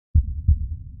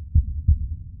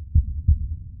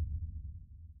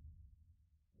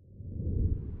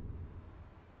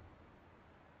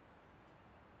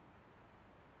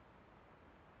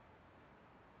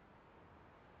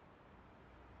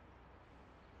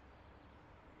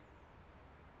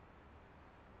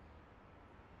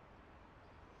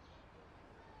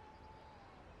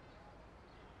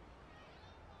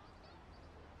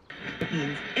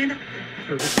means and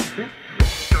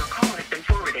your call has been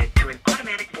forwarded to an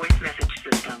automatic voice message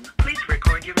system. Please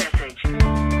record your message.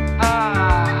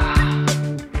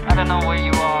 I don't know where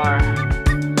you are.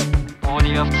 What are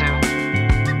you up to?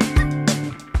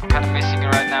 I'm kind of missing you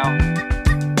right now.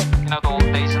 You know, the old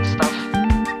days and stuff.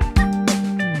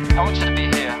 I want you to be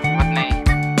here with me.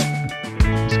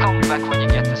 Just call me back when you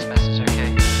get this message,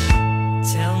 okay?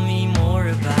 Tell me more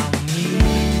about me.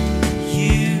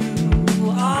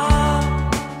 You are.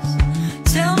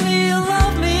 Tell me you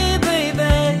love me,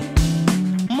 baby,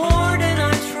 more than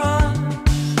I try.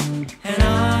 And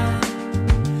I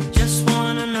just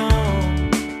wanna know,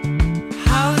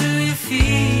 how do you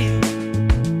feel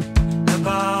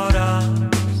about us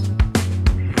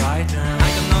right now? I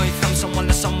don't know if I'm someone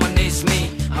or someone is me.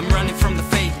 I'm running from the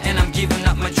fate and I'm giving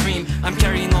up my dream. I'm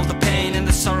carrying all the pain and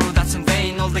the sorrow that's in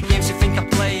vain. All the games you think I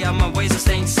play, all my ways are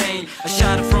staying sane. I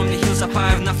shouted from the hills up high, I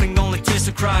have nothing, only tears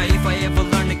to cry. If I ever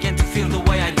learn again to feel the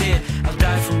way I did, I'll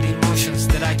die from the emotions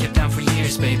that I kept down for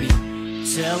years, baby.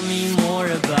 Tell me more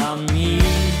about me.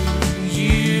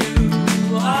 You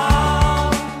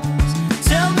are.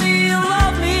 Tell me you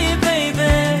love me,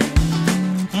 baby,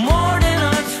 more than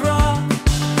I try.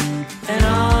 And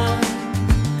I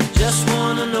just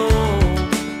wanna know,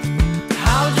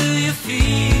 how do you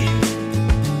feel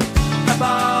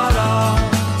about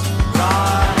us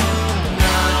right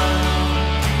now?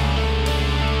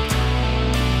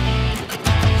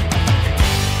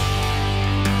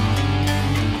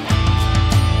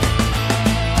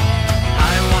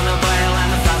 I wanna buy a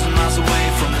land 1,000 miles away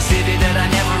from the city that I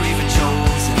never even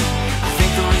chose. And I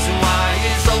think the reason why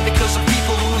is all because of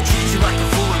people who treat you like a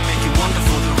fool and make you wonder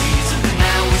for the reason. And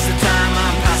now is the time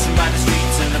I'm passing by the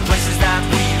streets and the places that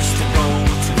we used to go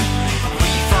to.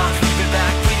 We thought we'd be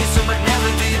back pretty soon, but never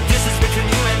did. Distance between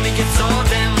you and me gets so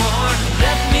damn more.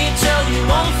 Let me tell you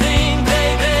one thing,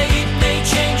 baby, it may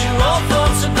change your old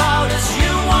thoughts about us.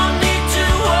 You won't need to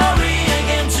worry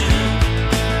again too.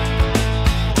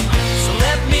 So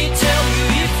let me tell you,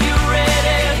 if you're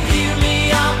ready, hear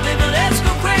me out, baby, let's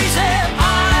go crazy.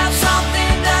 I have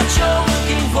something that you're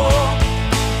looking for.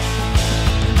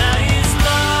 That is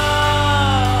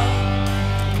love,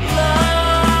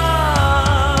 love,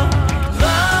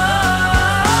 love.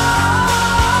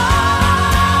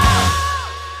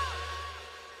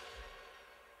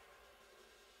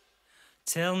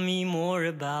 Tell me more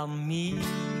about me.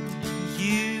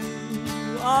 You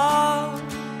are.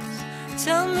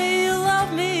 Tell me you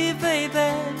love me,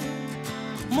 baby,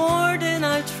 more than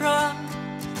I try.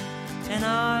 And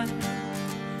I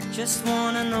just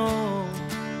wanna know,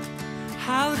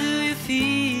 how do you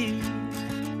feel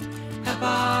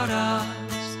about us?